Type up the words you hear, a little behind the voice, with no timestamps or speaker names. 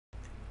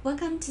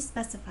Welcome to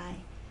Specify.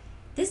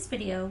 This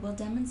video will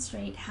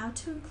demonstrate how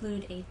to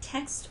include a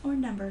text or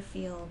number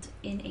field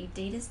in a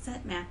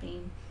dataset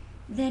mapping,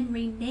 then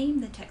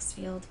rename the text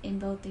field in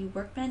both the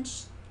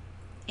WorkBench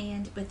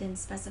and within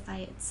Specify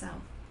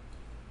itself.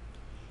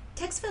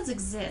 Text fields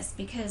exist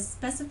because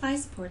Specify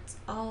supports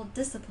all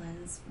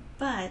disciplines,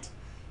 but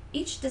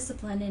each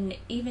discipline and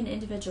even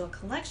individual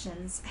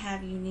collections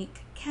have unique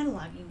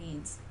cataloging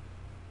needs.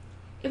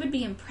 It would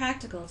be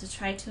impractical to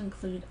try to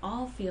include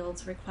all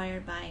fields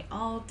required by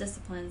all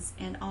disciplines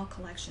and all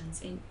collections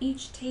in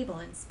each table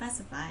in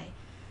Specify,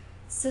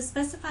 so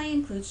Specify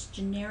includes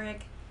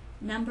generic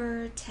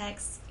number,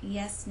 text,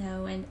 yes,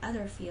 no, and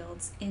other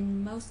fields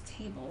in most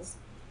tables,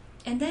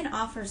 and then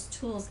offers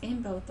tools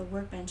in both the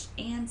WorkBench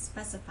and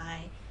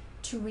Specify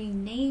to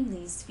rename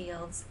these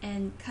fields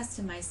and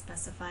customize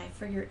Specify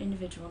for your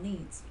individual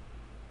needs.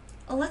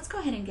 Well, let's go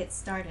ahead and get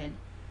started.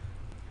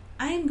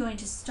 I am going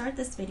to start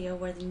this video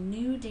where the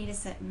new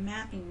dataset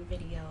mapping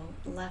video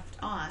left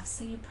off,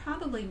 so you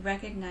probably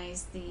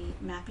recognize the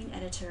mapping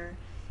editor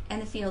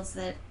and the fields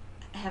that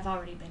have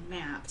already been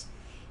mapped.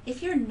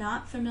 If you're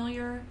not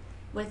familiar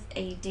with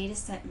a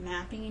dataset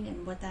mapping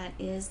and what that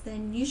is,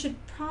 then you should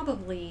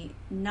probably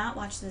not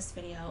watch this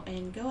video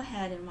and go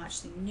ahead and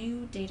watch the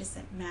new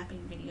dataset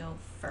mapping video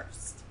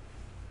first.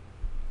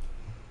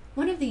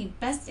 One of the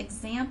best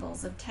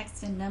examples of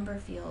text and number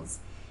fields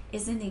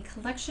is in the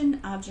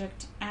collection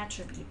object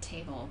attribute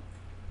table.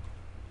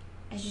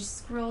 As you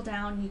scroll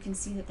down, you can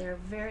see that there are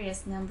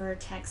various number,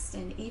 text,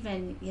 and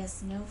even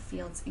yes/no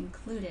fields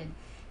included.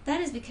 That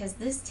is because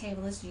this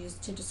table is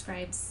used to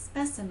describe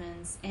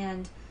specimens,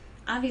 and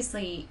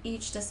obviously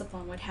each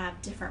discipline would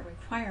have different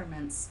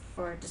requirements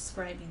for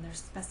describing their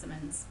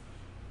specimens.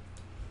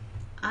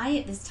 I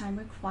at this time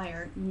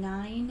require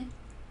 9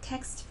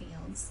 text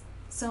fields.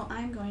 So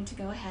I'm going to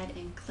go ahead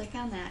and click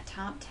on that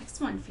top text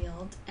 1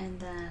 field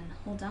and then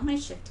hold down my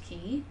shift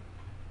key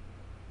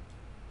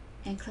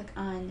and click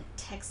on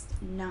text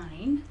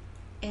 9,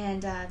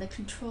 and the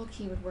control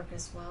key would work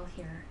as well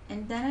here.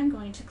 And then I'm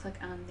going to click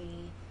on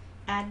the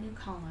add new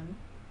column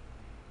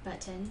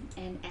button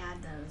and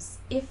add those.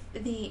 If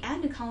the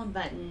add new column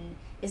button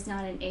is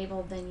not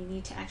enabled, then you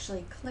need to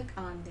actually click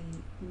on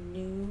the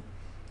new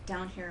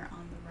down here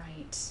on the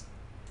right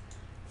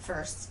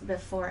first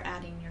before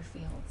adding your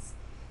fields.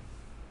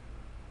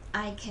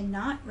 I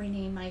cannot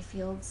rename my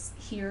fields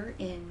here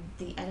in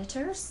the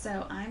editor,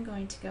 so I'm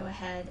going to go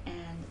ahead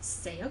and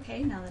say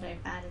OK now that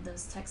I've added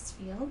those text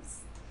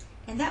fields.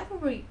 And that will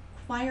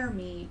require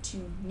me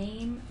to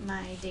name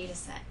my data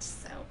set.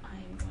 So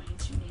I'm going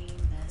to name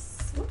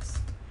this,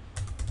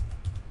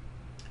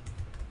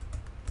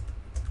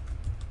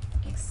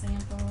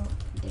 example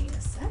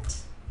data set.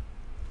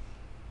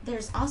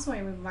 There's also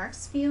a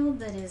remarks field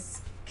that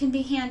can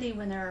be handy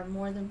when there are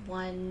more than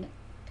one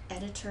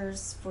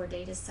editors for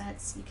data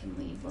sets. You can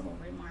leave little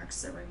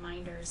remarks or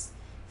reminders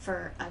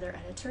for other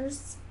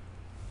editors.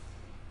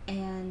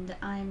 And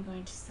I'm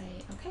going to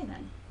say OK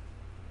then.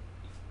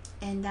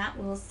 And that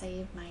will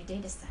save my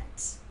data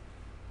set.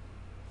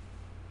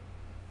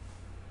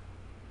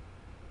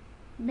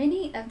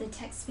 Many of the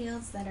text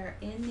fields that are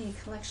in the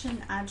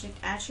collection object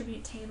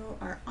attribute table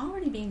are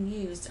already being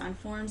used on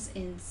forms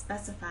in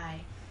Specify.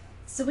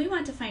 So we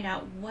want to find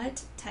out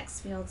what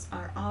text fields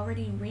are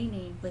already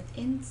renamed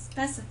within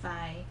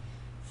Specify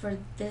for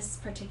this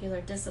particular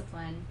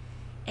discipline,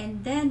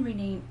 and then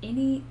rename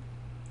any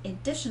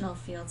additional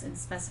fields in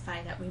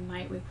Specify that we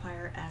might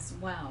require as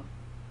well.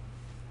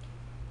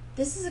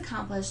 This is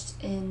accomplished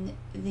in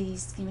the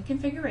schema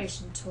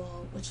configuration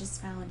tool, which is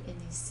found in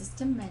the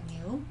system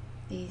menu.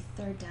 The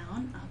third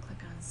down, I'll click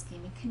on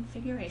schema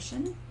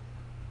configuration,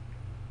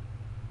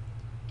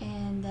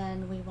 and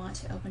then we want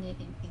to open it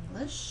in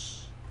English.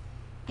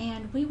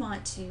 And we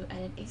want to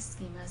edit a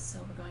schema, so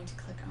we're going to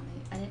click on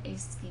the Edit a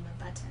Schema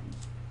button.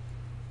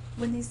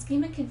 When the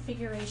schema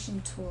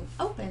configuration tool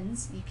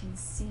opens, you can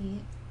see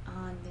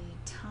on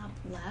the top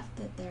left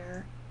that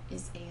there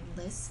is a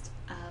list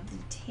of the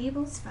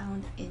tables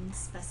found in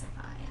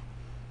Specify.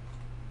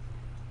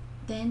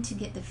 Then to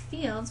get the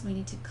fields, we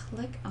need to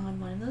click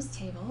on one of those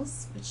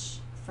tables, which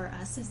for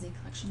us is the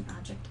collection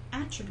object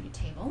attribute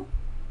table.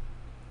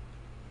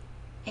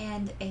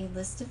 And a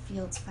list of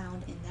fields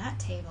found in that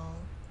table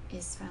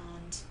is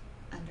found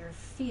under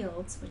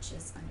Fields, which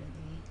is under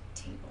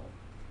the Table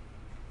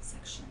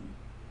section.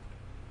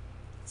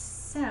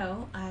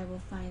 So I will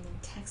find the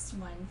Text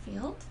 1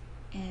 field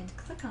and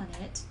click on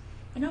it.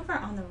 And over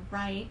on the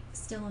right,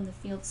 still in the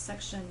Fields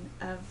section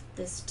of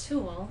this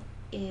tool,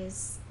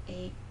 is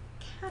a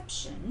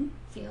Caption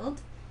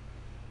field,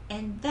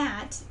 and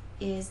that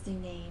is the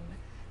name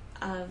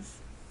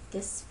of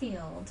this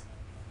field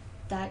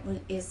that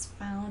is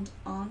found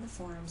on the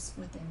forms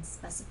within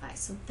Specify.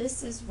 So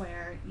this is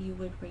where you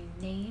would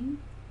rename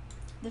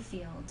the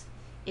field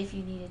if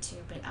you needed to,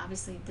 but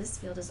obviously this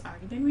field has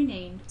already been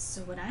renamed, so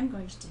what I'm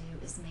going to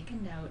do is make a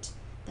note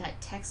that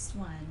text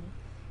 1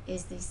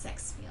 is the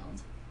sex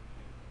field.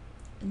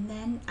 And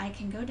then I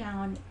can go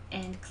down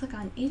and click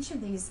on each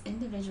of these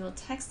individual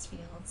text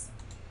fields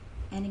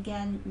And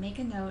again, make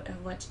a note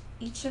of what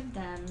each of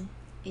them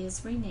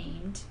is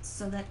renamed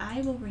so that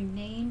I will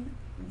rename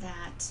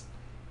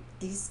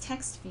these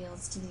text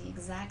fields to the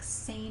exact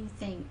same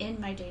thing in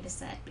my data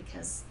set,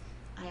 because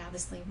I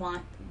obviously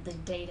want the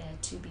data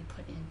to be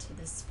put into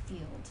this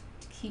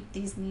field.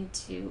 These need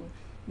to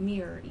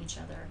mirror each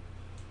other.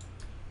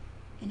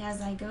 And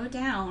as I go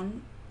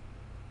down,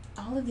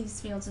 all of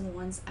these fields are the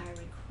ones I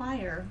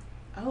require.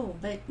 Oh,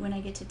 but when I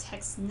get to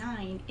text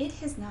 9, it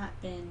has not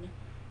been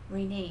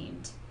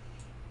renamed.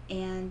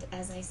 And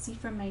as I see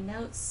from my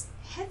notes,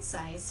 head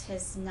size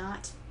has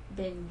not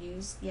been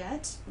used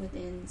yet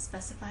within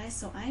specify,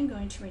 so I'm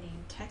going to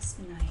rename text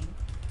 9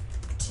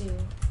 to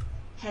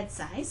head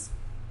size.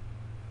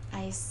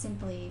 I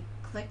simply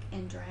click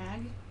and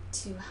drag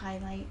to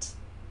highlight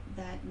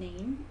that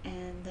name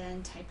and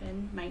then type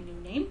in my new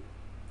name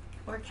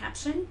or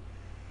caption,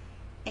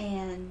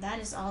 and that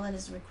is all that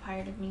is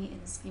required of me in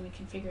the schema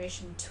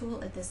configuration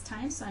tool at this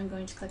time. So I'm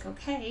going to click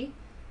OK,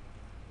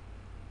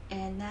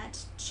 and that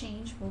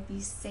change will be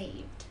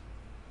saved.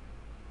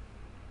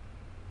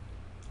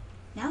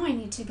 Now I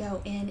need to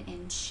go in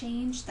and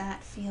change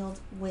that field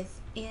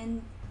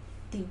within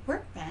the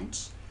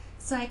Workbench.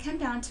 So I come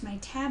down to my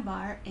tab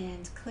bar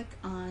and click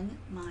on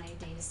my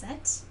data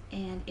set,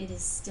 and it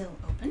is still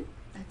open.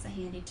 That's a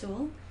handy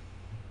tool.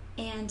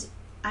 And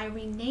I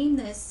rename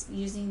this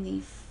using the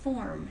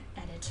form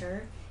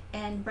editor,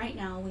 and right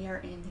now we are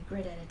in the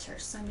grid editor.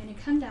 So I'm going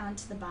to come down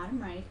to the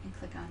bottom right and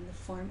click on the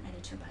form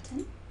editor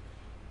button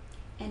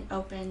and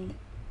open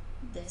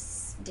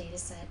this data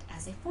set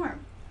as a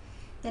form.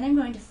 Then I'm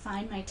going to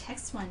find my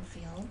text1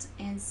 field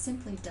and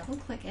simply double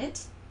click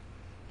it,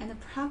 and the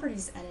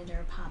properties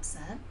editor pops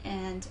up,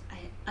 and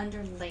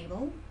under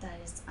label, that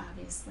is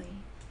obviously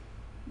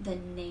the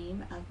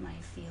name of my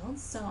field,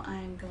 so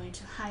I'm going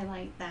to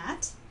highlight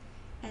that,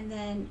 and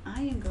then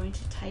I am going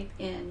to type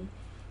in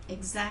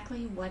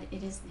exactly what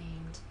it is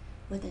named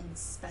within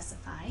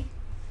specify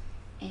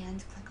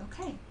and click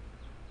OK.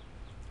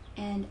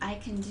 And I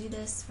can do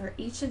this for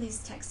each of these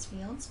text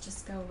fields.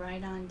 Just go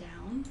right on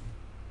down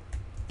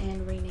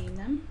and rename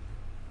them,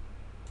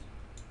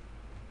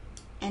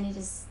 and it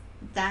is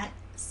that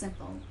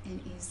simple and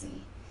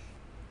easy.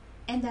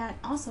 And that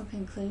also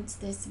concludes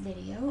this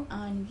video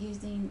on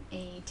using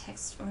a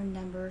text or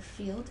number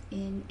field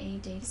in a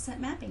dataset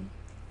mapping.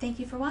 Thank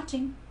you for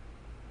watching.